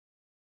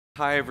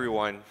Hi,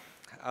 everyone.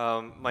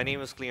 My name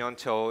is Leon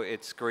To.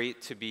 It's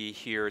great to be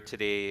here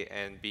today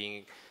and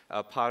being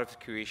a part of the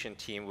creation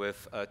team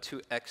with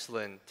two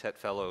excellent TED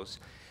Fellows.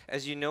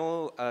 As you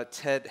know,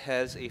 TED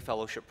has a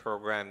fellowship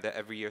program that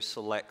every year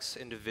selects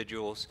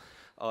individuals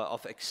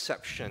of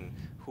exception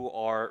who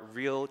are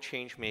real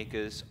change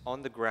makers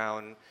on the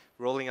ground,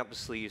 rolling up the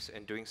sleeves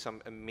and doing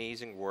some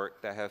amazing work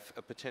that have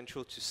a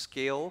potential to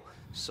scale,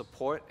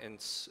 support,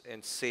 and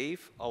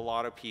save a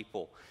lot of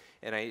people.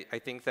 And I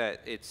think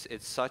that it's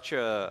such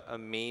an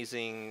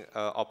amazing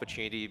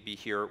opportunity to be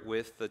here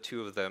with the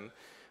two of them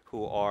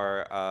who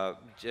are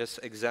just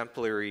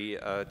exemplary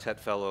TED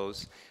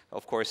Fellows,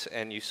 of course,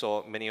 and you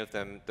saw many of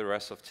them the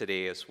rest of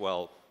today as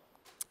well.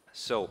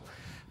 So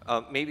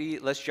maybe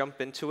let's jump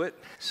into it.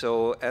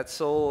 So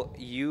Edsel,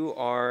 you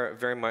are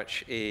very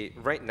much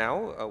right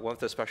now, one of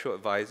the special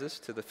advisors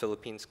to the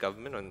Philippines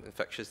government on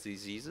infectious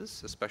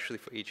diseases, especially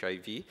for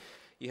HIV.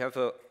 You have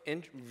a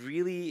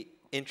really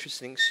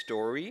interesting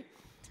story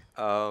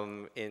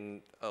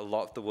in a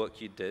lot of the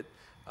work you did.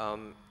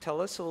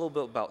 Tell us a little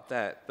bit about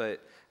that, but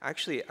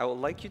actually I would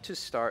like you to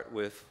start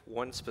with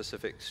one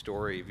specific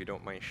story, if you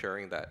don't mind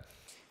sharing that.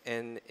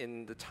 And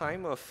in the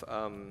time of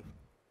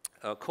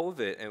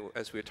COVID, and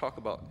as we talk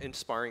about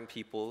inspiring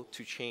people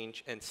to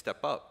change and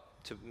step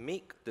up to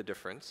make the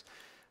difference,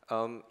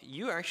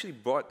 you actually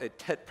brought a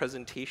TED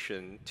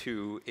presentation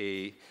to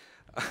a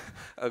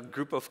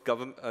group of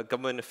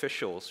government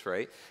officials,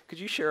 right? Could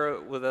you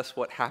share with us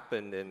what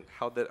happened and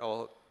how that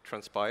all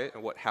transpired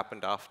and what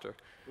happened after?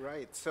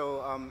 Right.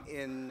 So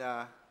in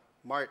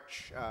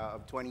March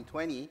of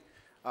 2020,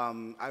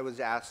 I was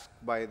asked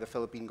by the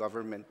Philippine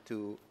government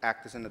to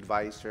act as an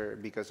advisor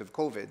because of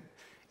COVID.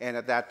 And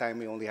at that time,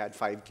 we only had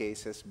 5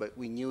 cases, but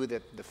we knew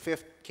that the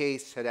 5th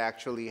case had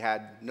actually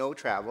had no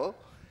travel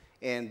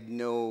and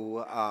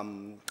no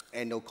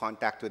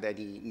contact with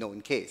any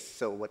known case.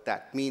 So what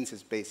that means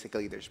is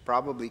basically there's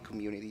probably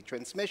community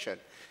transmission.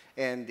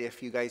 And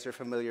if you guys are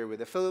familiar with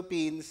the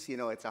Philippines, you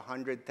know, it's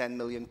 110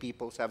 million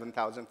people,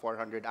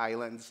 7,400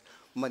 islands.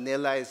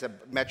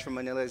 Metro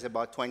Manila is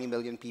about 20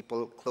 million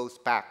people, close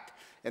packed.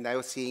 And I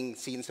was seeing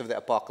scenes of the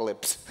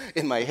apocalypse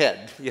in my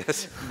head.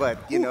 Yes.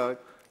 But, you know,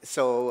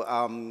 so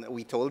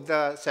we told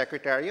the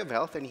Secretary of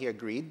Health and he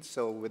agreed.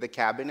 So with the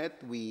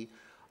cabinet,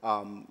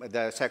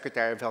 the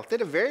Secretary of Health did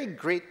a very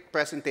great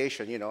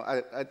presentation, you know,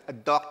 a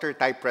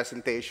doctor-type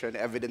presentation,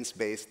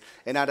 evidence-based,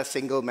 and not a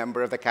single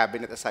member of the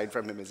cabinet aside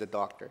from him is a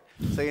doctor.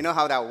 So you know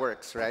how that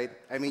works, right?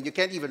 I mean, you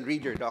can't even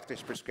read your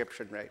doctor's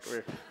prescription, right?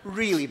 We're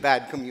really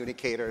bad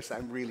communicators.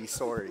 I'm really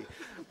sorry.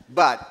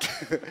 But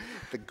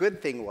the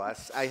good thing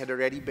was I had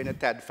already been a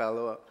TED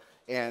Fellow,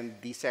 and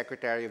the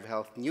Secretary of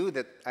Health knew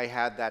that I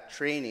had that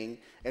training,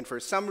 and for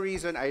some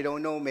reason, I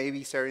don't know,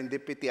 maybe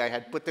serendipity, I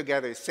had put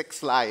together 6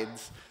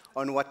 slides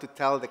on what to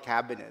tell the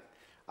cabinet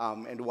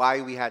and why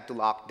we had to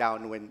lock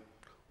down when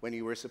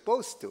we were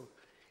supposed to.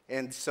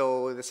 And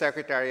so the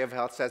Secretary of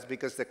Health says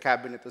because the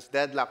cabinet was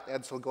deadlocked,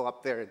 Edsel go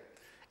up there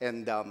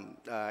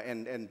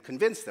and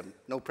convince them.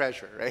 No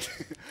pressure, right?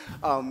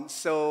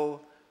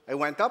 So I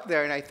went up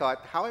there and I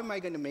thought, how am I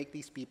going to make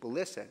these people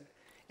listen?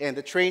 And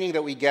the training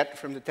that we get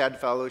from the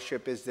TED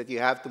Fellowship is that you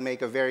have to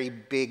make a very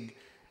big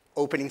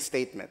opening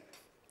statement.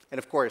 And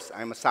of course,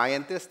 I'm a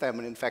scientist, I'm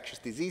an infectious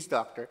disease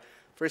doctor.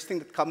 First thing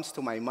that comes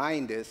to my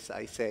mind is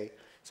I say,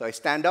 so I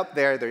stand up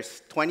there,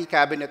 there's 20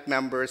 cabinet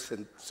members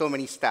and so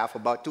many staff,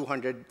 about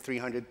 200,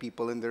 300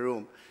 people in the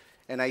room.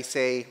 And I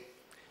say,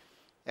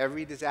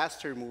 every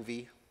disaster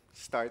movie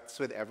starts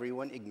with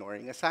everyone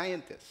ignoring a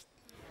scientist.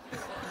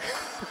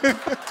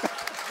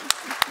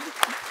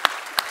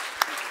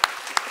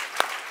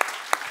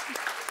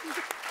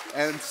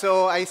 And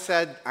so I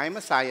said, I'm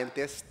a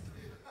scientist,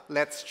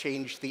 let's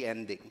change the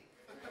ending.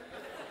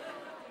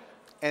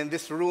 And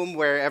this room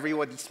where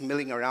everyone's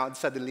milling around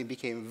suddenly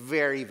became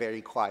very,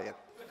 very quiet.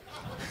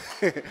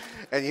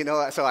 And you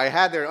know, so I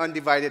had their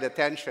undivided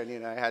attention. You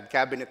know, I had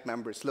cabinet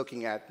members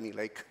looking at me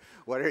like,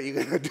 what are you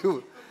going to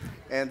do?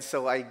 And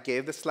so I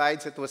gave the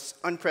slides. It was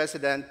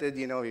unprecedented.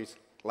 You know, he's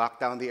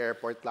locked down the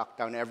airport, locked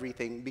down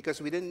everything,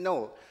 because we didn't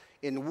know.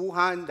 In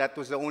Wuhan, that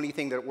was the only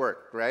thing that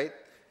worked, right?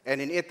 And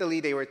in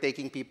Italy, they were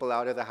taking people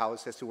out of the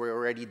houses who were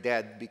already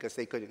dead because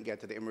they couldn't get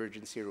to the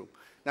emergency room.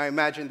 Now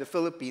imagine the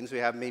Philippines, we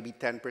have maybe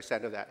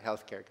 10% of that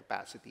healthcare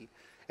capacity.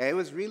 And it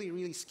was really,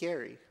 really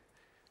scary.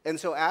 And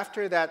so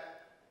after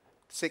that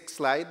 6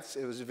 slides,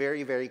 it was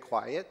very, very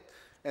quiet.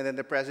 And then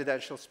the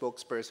presidential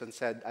spokesperson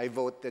said, I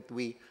vote that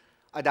we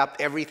adopt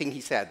everything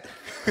he said.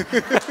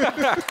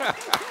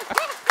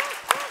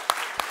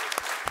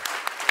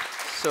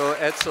 So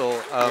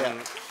Edsel, Yeah.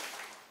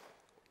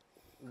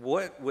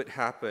 what would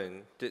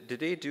happen? Did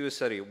they do a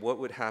study? What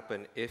would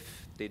happen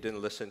if they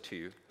didn't listen to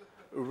you?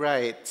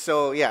 Right.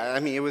 So, yeah, I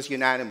mean, it was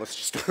unanimous,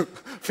 just to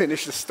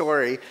finish the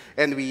story,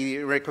 and we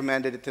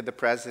recommended it to the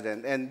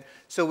president. And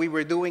so we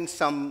were doing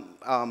some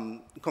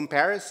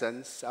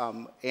comparisons,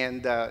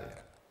 and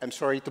I'm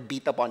sorry to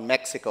beat up on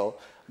Mexico,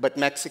 but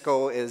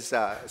Mexico is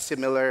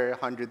similar,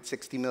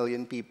 160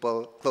 million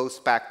people, close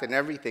packed and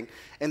everything.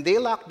 And they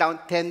locked down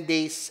 10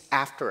 days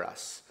after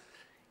us.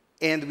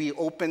 And we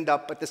opened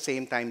up at the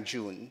same time,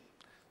 June.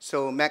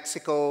 So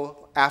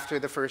Mexico, after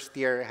the first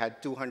year,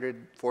 had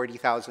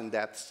 240,000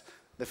 deaths.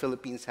 The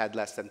Philippines had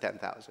less than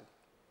 10,000.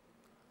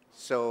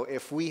 So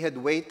if we had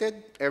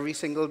waited every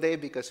single day,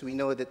 because we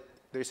know that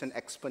there's an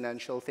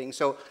exponential thing.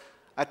 So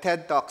a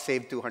TED Talk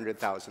saved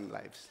 200,000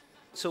 lives.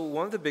 So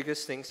one of the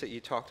biggest things that you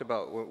talked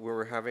about when we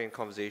were having a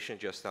conversation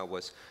just now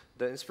was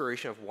the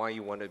inspiration of why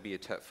you want to be a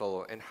TED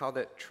Fellow and how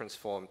that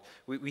transformed.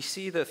 We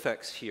see the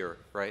effects here,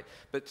 right?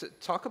 But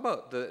talk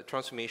about the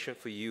transformation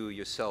for you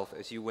yourself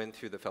as you went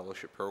through the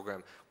fellowship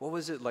program. What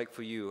was it like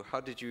for you?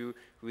 How did you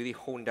really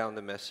hone down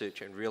the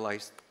message and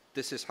realize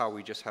this is how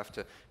we just have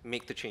to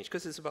make the change?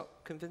 Because it's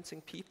about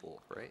convincing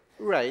people, right?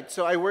 Right.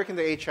 So I work in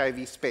the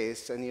HIV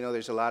space, and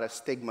there's a lot of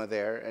stigma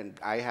there, and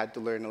I had to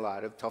learn a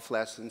lot of tough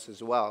lessons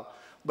as well.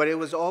 But it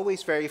was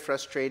always very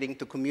frustrating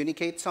to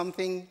communicate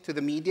something to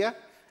the media,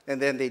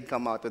 and then they'd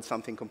come out with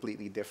something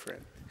completely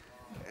different.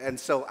 And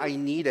so I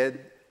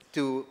needed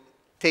to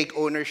take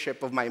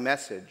ownership of my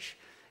message.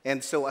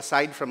 And so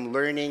aside from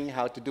learning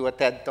how to do a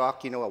TED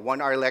Talk, a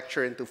 1-hour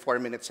lecture into 4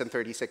 minutes and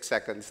 36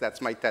 seconds, that's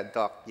my TED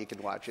Talk. You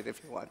can watch it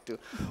if you want to.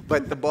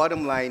 But the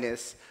bottom line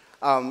is,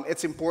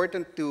 it's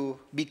important to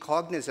be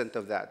cognizant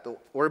of that.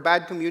 We're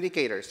bad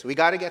communicators. We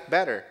got to get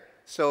better.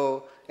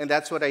 So, and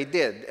that's what I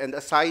did. And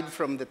aside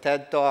from the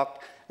TED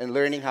Talk and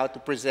learning how to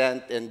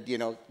present and,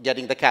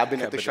 getting the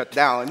cabinet to shut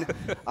down,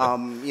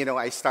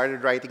 I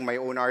started writing my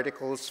own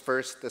articles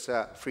first as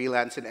a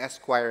freelance in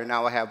Esquire.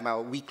 Now I have my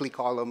weekly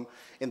column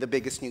in the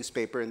biggest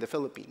newspaper in the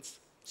Philippines.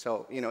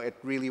 So, it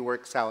really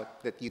works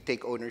out that you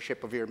take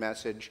ownership of your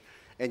message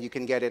and you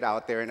can get it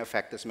out there and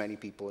affect as many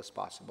people as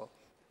possible.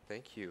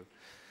 Thank you.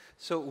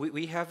 So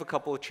we have a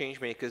couple of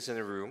change makers in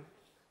the room.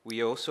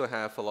 We also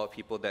have a lot of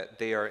people that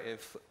they are,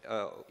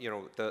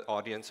 the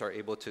audience are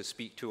able to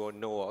speak to or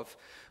know of.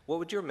 What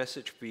would your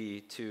message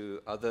be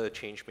to other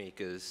change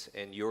makers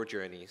and your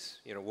journeys?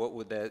 What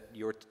would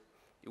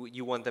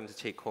you want them to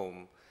take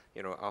home,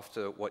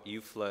 after what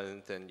you've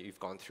learned and you've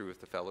gone through with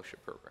the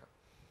fellowship program?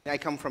 I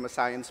come from a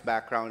science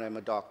background. I'm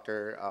a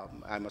doctor.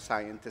 I'm a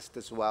scientist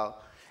as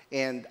well.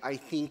 And I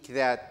think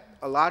that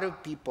a lot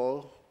of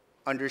people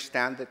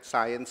understand that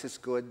science is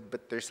good,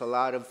 but there's a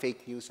lot of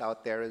fake news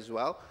out there as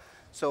well.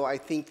 So I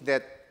think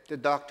that the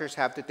doctors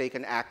have to take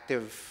an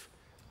active,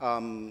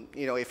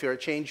 if you're a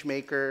change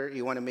maker,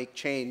 you want to make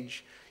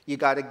change, you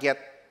got to get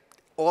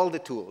all the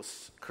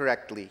tools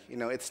correctly.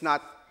 It's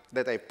not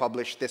that I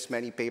published this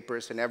many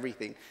papers and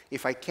everything.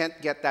 If I can't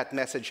get that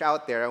message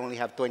out there, I only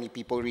have 20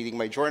 people reading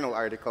my journal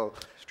article.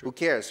 Who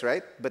cares,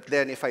 right? But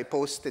then if I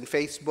post in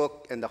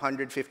Facebook and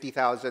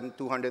 150,000,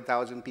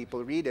 200,000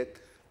 people read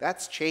it,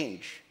 that's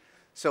change.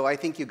 So I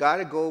think you got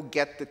to go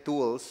get the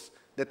tools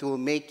that will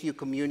make you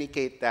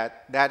communicate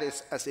that. That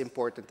is as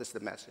important as the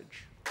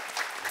message.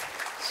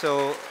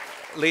 So,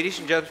 ladies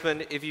and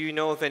gentlemen, if you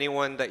know of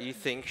anyone that you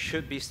think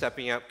should be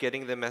stepping up,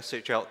 getting the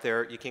message out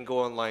there, you can go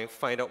online,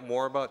 find out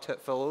more about TED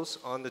Fellows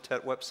on the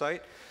TED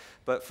website.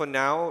 But for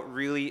now,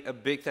 really a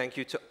big thank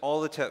you to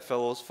all the TED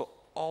Fellows for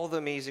all the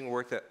amazing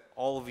work that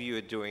all of you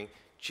are doing.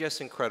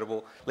 Just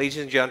incredible. Ladies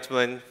and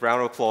gentlemen,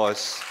 round of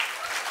applause.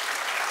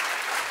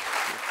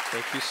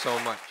 Thank you so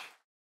much.